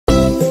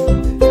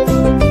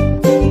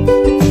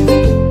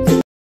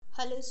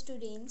dear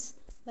students,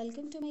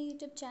 welcome to my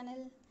YouTube channel.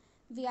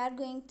 We are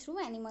going through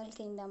Animal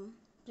Kingdom.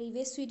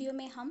 Previous video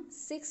में हम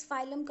 6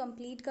 phylum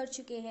complete कर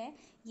चुके हैं.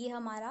 ये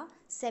हमारा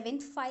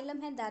 7th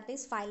फाइलम है, that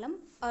is phylum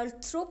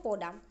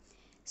Arthropoda.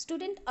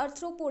 Student,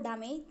 Arthropoda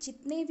में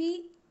जितने भी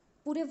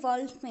पूरे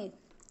वर्ल्ड में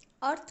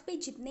अर्थ पे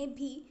जितने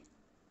भी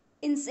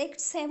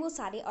इंसेक्ट्स हैं वो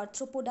सारे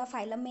अर्थ्रोपोडा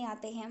फाइलम में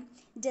आते हैं.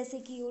 जैसे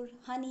कि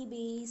हनी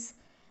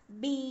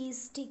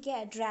बीज, ठीक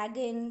है,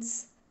 ड्रैगन्स,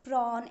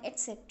 प्रॉन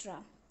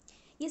एट्सेट्रा.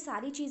 ये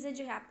सारी चीज़ें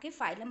जो है आपके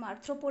फाइलम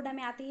अर्थ्रोपोडा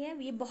में आती है.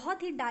 ये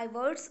बहुत ही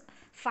डाइवर्स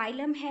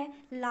फाइलम है,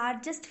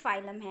 लार्जेस्ट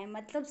फाइलम है,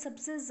 मतलब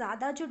सबसे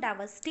ज़्यादा जो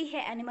डाइवर्सिटी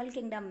है एनिमल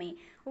किंगडम में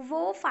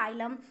वो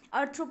फाइलम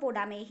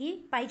अर्थ्रोपोडा में ही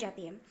पाई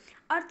जाती है.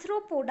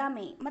 अर्थ्रोपोडा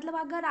में मतलब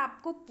अगर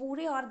आपको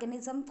पूरे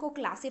ऑर्गेनिज्म को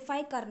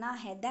क्लासिफाई करना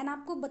है देन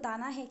आपको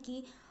बताना है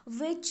कि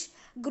which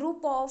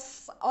group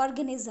of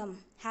organism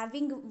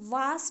having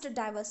vast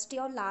diversity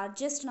और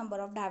लार्जेस्ट नंबर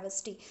ऑफ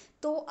डाइवर्सिटी.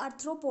 तो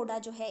अर्थ्रोपोडा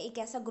जो है एक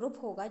ऐसा ग्रुप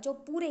होगा जो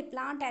पूरे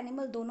प्लांट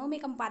एनिमल दोनों में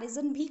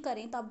कंपैरिजन भी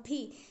करें तब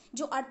भी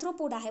जो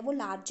अर्थ्रोपोडा है वो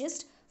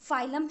लार्जेस्ट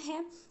फाइलम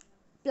है,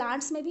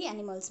 प्लांट्स में भी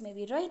एनिमल्स में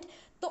भी, राइट.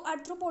 तो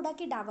अर्थ्रोपोडा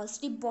की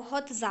डाइवर्सिटी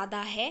बहुत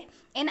ज़्यादा है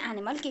इन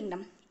एनिमल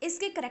किंगडम.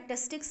 इसके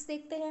करेक्टरिस्टिक्स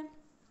देखते हैं.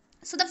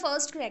 So the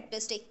first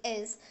characteristic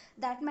is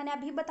that मैंने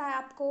अभी बताया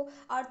आपको,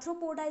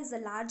 Arthropoda is the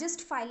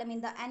largest phylum in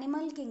the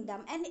animal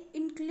kingdom and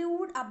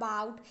include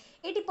about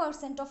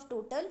 80% of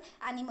total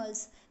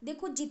animals.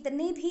 देखो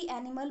जितने भी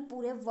एनिमल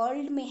पूरे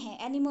वर्ल्ड में हैं,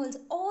 animals,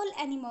 all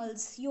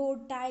animals, your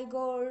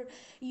tiger,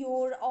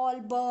 your all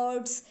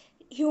birds,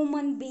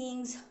 human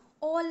beings,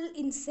 all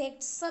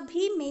insects,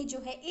 सभी में जो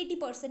है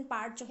 80%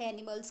 पार्ट जो है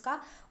एनिमल्स का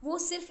वो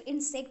सिर्फ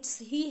इंसेक्ट्स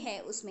ही है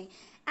उसमें.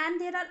 And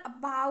there are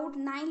about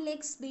 9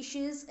 lakh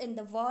species in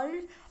the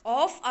world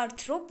of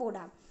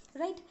arthropoda,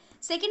 right.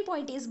 Second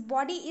point is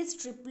body is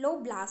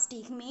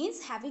triploblastic,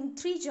 means having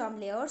 3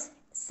 germ layers,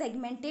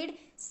 segmented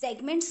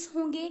segments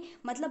होंगे,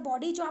 मतलब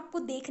बॉडी जो आपको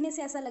देखने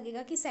से ऐसा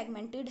लगेगा कि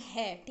सेगमेंटेड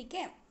है, ठीक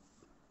है.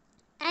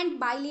 And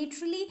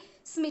bilaterally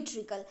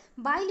symmetrical,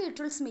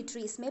 bilateral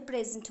symmetry इसमें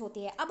प्रेजेंट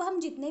होती है. अब हम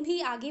जितने भी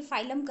आगे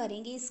फाइलम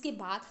करेंगे इसके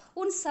बाद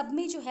उन सब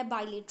में जो है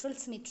बाइलेटरल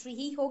सिमेट्री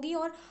ही होगी.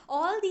 और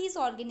all these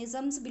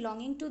organisms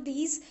belonging to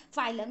these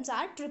phylums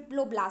are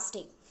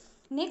triploblastic.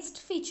 Next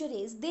feature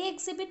is they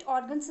exhibit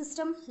organ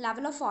system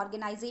level of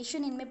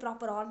organisation. इनमें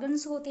प्रॉपर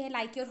ऑर्गन्स होते हैं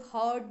like your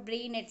heart,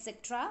 brain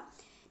etcetera.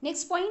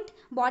 Next point,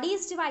 body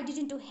is divided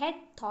into head,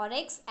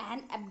 thorax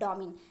and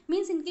abdomen.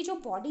 Means इनकी जो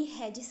body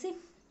है, जैसे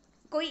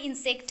कोई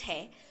insect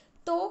है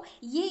तो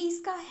ये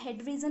इसका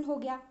हेड रीजन हो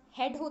गया,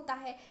 हेड होता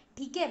है,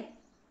 ठीक है,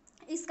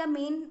 इसका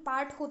मेन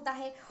पार्ट होता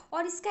है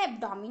और इसका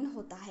एब्डोमेन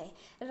होता है,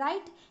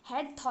 राइट.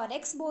 हेड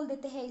थॉरैक्स बोल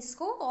देते हैं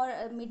इसको,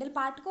 और मिडल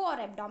पार्ट को,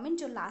 और एब्डोमेन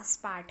जो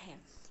लास्ट पार्ट है.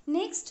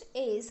 Next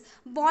is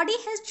body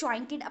has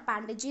jointed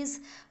appendages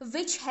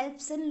which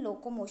helps in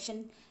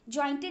locomotion.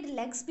 Jointed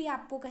legs भी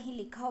आपको कहीं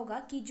लिखा होगा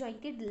कि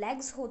जॉइंटेड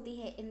लेग्स होती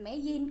है इनमें,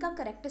 ये इनका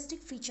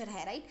करेक्टरिस्टिक फीचर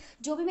है, राइट.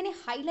 जो भी मैंने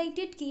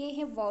हाईलाइटेड किए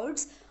हैं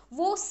वर्ड्स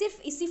वो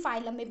सिर्फ इसी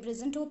फाइलम में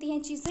प्रेजेंट होती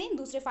हैं चीज़ें,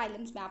 दूसरे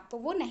फाइलम्स में आपको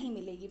वो नहीं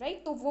मिलेगी,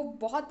 राइट. तो वो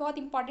बहुत बहुत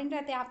इंपॉर्टेंट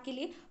रहते हैं आपके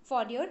लिए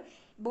for your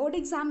board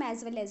exam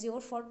as well as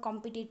your for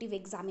competitive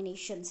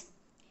examinations.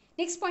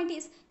 Next point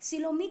is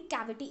coelomic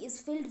cavity is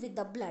filled with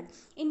the blood.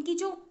 इनकी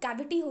जो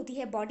कैविटी होती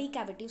है, बॉडी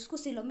कैविटी, उसको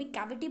सिलोमिक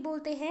कैविटी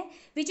बोलते हैं,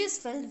 which is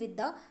filled with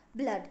the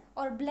blood.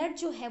 और blood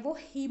जो है वो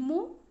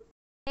haemo.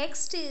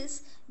 Next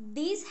is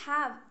these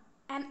have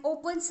an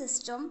open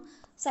system,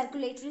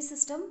 circulatory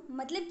system,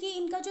 मतलब कि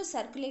इनका जो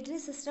सर्कुलेटरी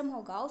सिस्टम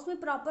होगा उसमें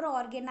प्रॉपर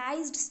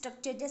ऑर्गेनाइज्ड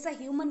स्ट्रक्चर जैसा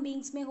ह्यूमन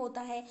बींग्स में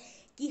होता है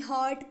कि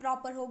हार्ट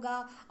प्रॉपर होगा,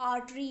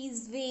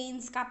 आर्टरीज,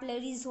 वेन्स,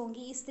 कैपिलरीज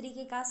होंगी. इस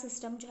तरीके का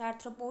सिस्टम जो है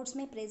आर्थ्रोपोड्स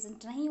में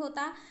प्रेजेंट नहीं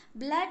होता.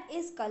 Blood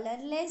is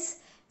colourless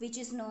which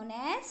is known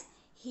as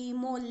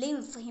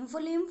haemolymph.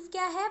 Haemolymph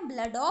क्या है?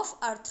 Blood of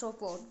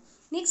arthropod.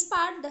 Next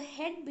part, the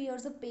head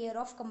bears a pair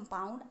of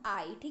compound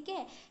आई, ठीक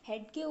है.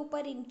 हेड के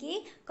ऊपर इनके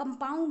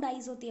कंपाउंड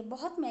आईज होती है,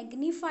 बहुत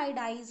मैग्नीफाइड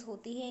आईज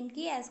होती है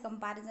इनकी as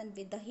comparison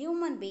with the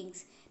human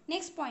beings.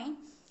 Next point,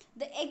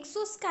 the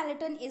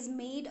exoskeleton is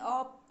made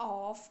up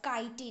of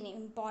chitin.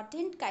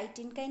 Important,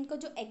 chitin का इनका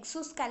जो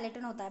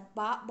एक्सोस्केलेटन होता है,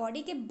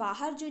 बॉडी के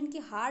बाहर जो इनकी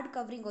हार्ड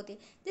कवरिंग होती है,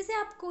 जैसे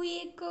आप कोई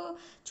एक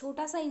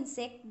छोटा सा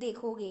इंसेक्ट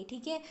देखोगे,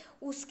 ठीक है,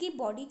 उसकी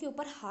बॉडी के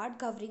ऊपर हार्ड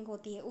कवरिंग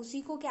होती है,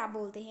 उसी को क्या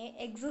बोलते हैं?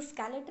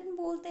 एक्सोस्केलेटन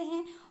बोलते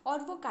हैं.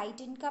 और वो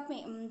काइटिन का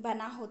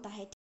बना होता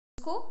है,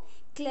 उसको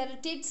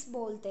क्लेरेटिड्स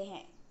बोलते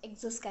हैं,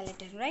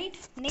 exoskeleton, right.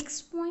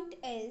 Next point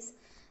is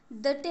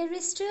the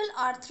terrestrial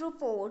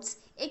arthropods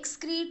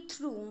excrete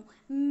through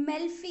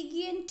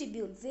Malpighian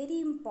tubule. very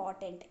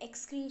important,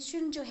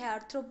 excretion जो है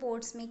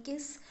arthropods में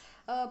किस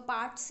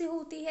पार्ट से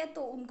होती है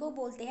तो उनको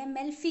बोलते हैं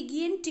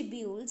Malpighian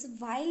tubules,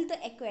 while the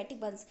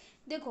aquatic ones.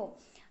 देखो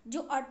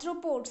जो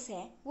arthropods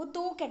है वो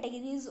 2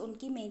 कैटेगरीज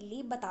उनकी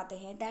मेनली बताते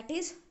हैं, दैट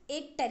इज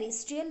एक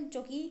टेरेस्ट्रियल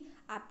जो कि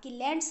आपकी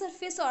लैंड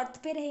सरफेस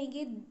अर्थ पे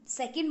रहेंगे.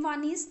 Second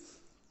one is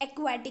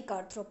aquatic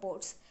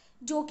arthropods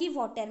जो कि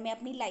वाटर में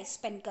अपनी लाइफ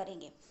स्पेंड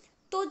करेंगे.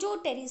 तो जो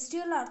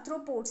टेरेस्ट्रियल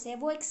आर्थ्रोपोड्स है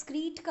वो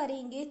एक्सक्रीट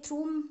करेंगे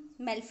थ्रू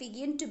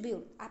मेल्फिगियन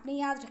ट्यूब्यूल, आपने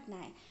याद रखना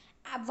है.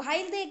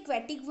 while the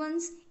aquatic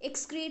ones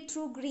excrete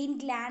through green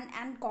gland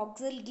and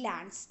coaxal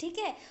glands, ठीक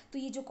है। तो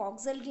ये जो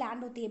coaxal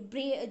gland होती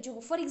है, जो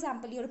फॉर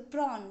एग्जांपल योर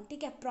प्रॉन,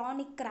 ठीक है, प्रॉन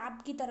एक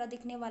क्रैब की तरह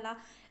दिखने वाला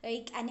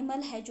एक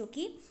एनिमल है जो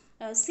कि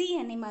सी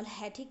एनिमल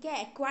है, ठीक है,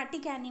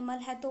 एक्वाटिक एनिमल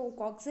है, तो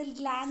कॉक्सल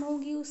ग्लैंड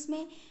होगी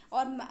उसमें।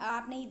 और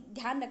आपने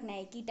ध्यान रखना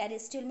है कि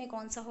टेरेस्ट्रियल में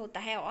कौन सा होता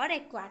है और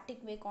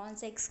एक्वाटिक में कौन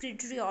सा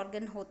एक्सक्रीटरी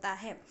ऑर्गन होता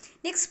है।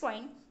 Next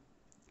point,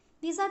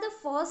 these are the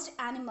first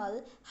animal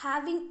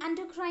having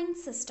endocrine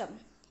system.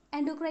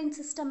 Endocrine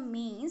system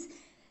means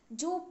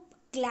जो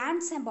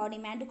glands हैं बॉडी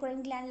में,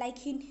 endocrine gland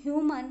like in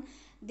human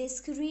they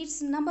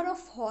secretes number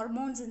of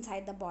hormones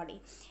inside the body.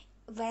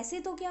 वैसे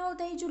तो क्या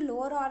होता है, जो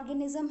लोअर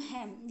ऑर्गेनिज्म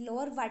हैं,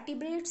 लोअर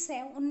वर्टिब्रेट्स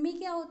हैं, उनमें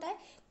क्या होता है,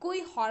 कोई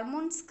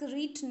हार्मोन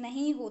स्क्रीट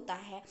नहीं होता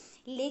है।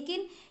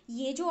 लेकिन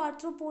ये जो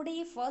आर्थ्रोपोड है,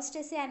 ये फर्स्ट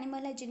ऐसे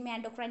एनिमल है जिनमें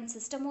एंडोक्राइन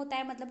सिस्टम होता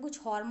है, मतलब कुछ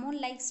hormone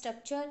like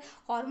structure,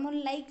 hormone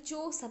like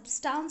जो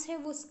सब्सटेंस है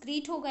वो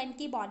स्क्रीट होगा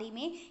इनकी बॉडी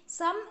में।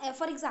 सम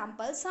for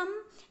example some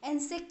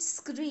insect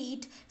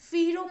स्क्रीट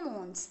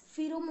pheromones,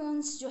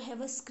 pheromones जो है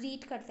वो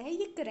स्क्रीट करते हैं।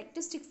 ये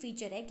करेक्टरिस्टिक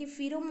फीचर है कि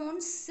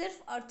फिरोमोन्स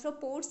सिर्फ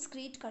आर्थ्रोपोड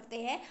स्क्रीट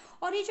करते हैं।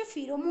 और ये जो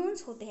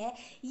फिरोमोन्स होते हैं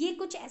ये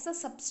कुछ ऐसा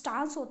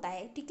सब्सटेंस होता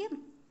है, ठीक है,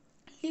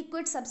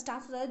 लिक्विड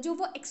सब्सटेंस होता है जो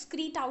वो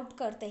एक्सक्रीट आउट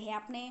करते हैं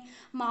अपने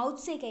माउथ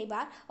से कई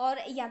बार, और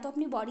या तो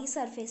अपनी बॉडी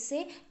सरफेस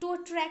से, to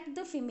attract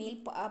the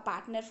female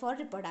partner for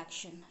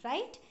reproduction,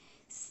 right.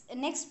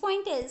 Next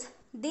point is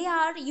they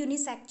are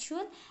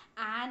unisexual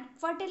and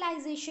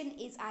fertilisation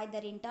is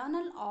either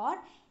internal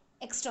और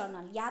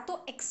एक्सटर्नल। या तो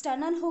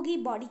एक्सटर्नल होगी,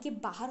 बॉडी के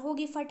बाहर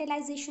होगी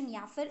फर्टिलाइजेशन,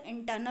 या फिर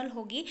इंटरनल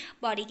होगी,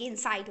 बॉडी के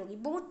इनसाइड होगी।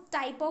 Both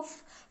type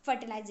of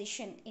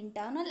fertilisation,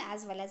 internal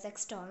as well as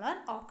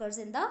external, occurs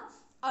in the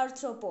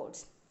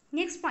arthropods.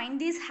 Next point,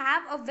 this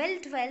have a well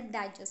developed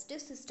digestive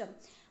system.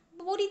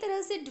 पूरी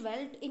तरह से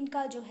डेवलप्ड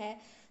इनका जो है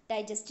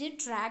डाइजेस्टिव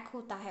ट्रैक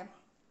होता है।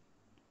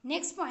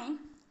 Next point,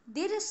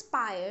 they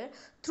respire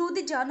through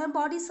the journal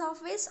body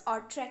surface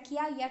और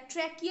trachea या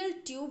ट्रैकियल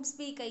ट्यूब्स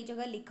भी कई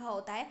जगह लिखा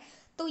होता है।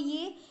 तो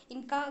ये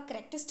इनका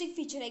करेक्टरिस्टिक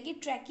फीचर है कि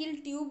ट्रैकियल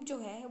ट्यूब जो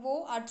है वो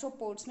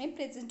आर्थ्रोपोड्स में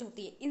प्रेजेंट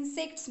होती है,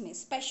 इंसेक्ट्स में,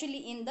 specially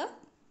in the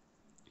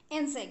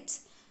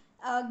insects.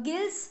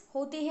 Gills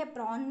होते हैं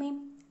प्रॉन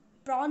में,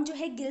 प्रॉन जो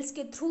है गिल्स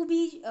के थ्रू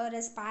भी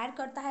रेस्पायर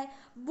करता है।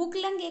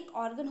 बुकलंग एक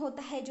ऑर्गन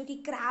होता है जो कि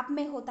क्रैब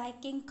में होता है,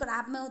 किंग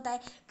क्रैब में होता है।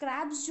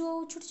 क्रैब्स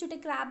जो छोटे छोटे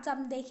क्रैब्स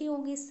आप देखे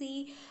होंगे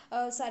सी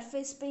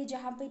सरफेस पे,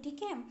 जहाँ पे,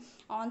 ठीक है,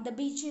 on the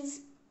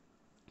beaches.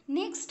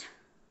 Next,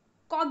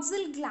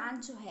 coxal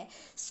gland जो है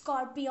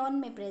स्कॉर्पियन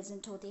में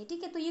प्रेजेंट होती है,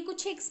 ठीक है। तो ये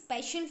कुछ एक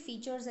स्पेशल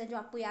फीचर्स है जो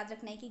आपको याद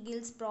रखना है कि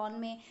गिल्स प्रॉन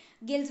में,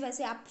 गिल्स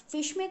वैसे आप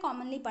फिश में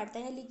कॉमनली पढ़ते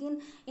हैं,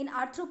 लेकिन इन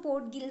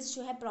आर्थ्रोपोड गिल्स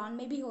जो है प्रॉन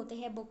में भी होते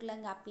हैं,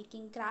 बुकलंग आपकी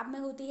किंग क्रैब में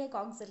होती है,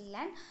 कॉक्सल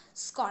ग्लैंड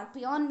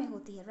स्कॉर्पियन में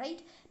होती है,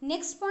 right.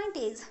 Next point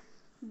is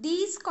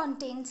these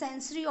contain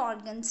sensory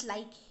organs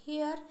like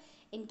hair.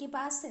 इनके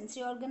पास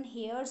सेंसरी ऑर्गन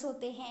हेयर्स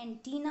होते हैं,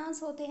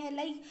 एंटीनास होते हैं।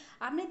 लाइक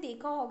आपने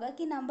देखा होगा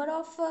कि नंबर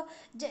ऑफ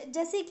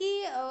जैसे कि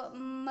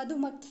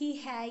मधुमक्खी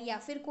है या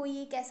फिर कोई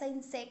एक ऐसा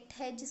इंसेक्ट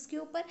है जिसके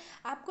ऊपर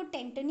आपको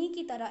टेंटनी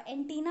की तरह,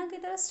 एंटीना की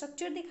तरह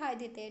स्ट्रक्चर दिखाई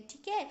देते हैं,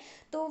 ठीक है।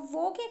 तो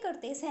वो क्या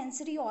करते हैं,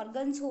 सेंसरी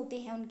ऑर्गन्स होते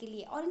हैं उनके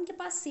लिए, और इनके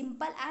पास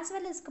simple as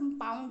well as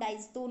compound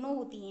eyes दोनों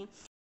होती हैं।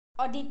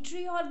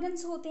 ऑडिटरी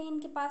ऑर्गन्स होते हैं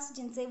इनके पास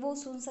जिनसे वो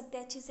सुन सकते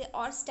हैं अच्छे से,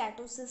 और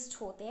स्टैटोसिस्ट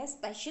होते हैं,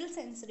 स्पेशल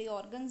सेंसरी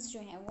ऑर्गन्स जो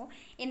हैं वो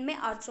इनमें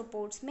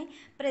आर्थ्रोपोड्स में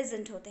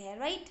प्रेजेंट होते हैं,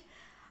 राइट।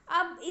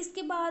 अब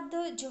इसके बाद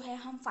जो है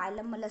हम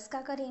फाइलम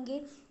मोलस्का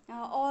करेंगे,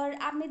 और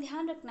आपने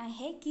ध्यान रखना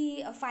है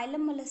कि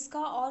फाइलम मोलस्का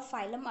और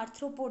फाइलम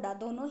आर्थ्रोपोडा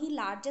दोनों ही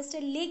लार्जेस्ट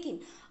है, लेकिन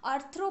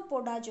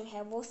आर्थ्रोपोडा जो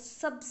है वो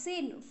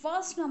सबसे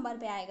फर्स्ट नंबर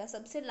पे आएगा,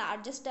 सबसे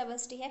लार्जेस्ट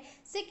डाइवर्सिटी है।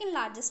 सेकंड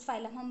लार्जेस्ट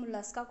फाइलम हम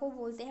मोलस्का को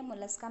बोलते हैं,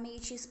 मोलस्का में ये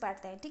चीज़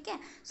पढ़ते हैं, ठीक है।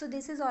 So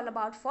this is all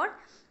about for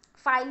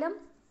phylum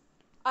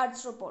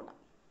arthropoda.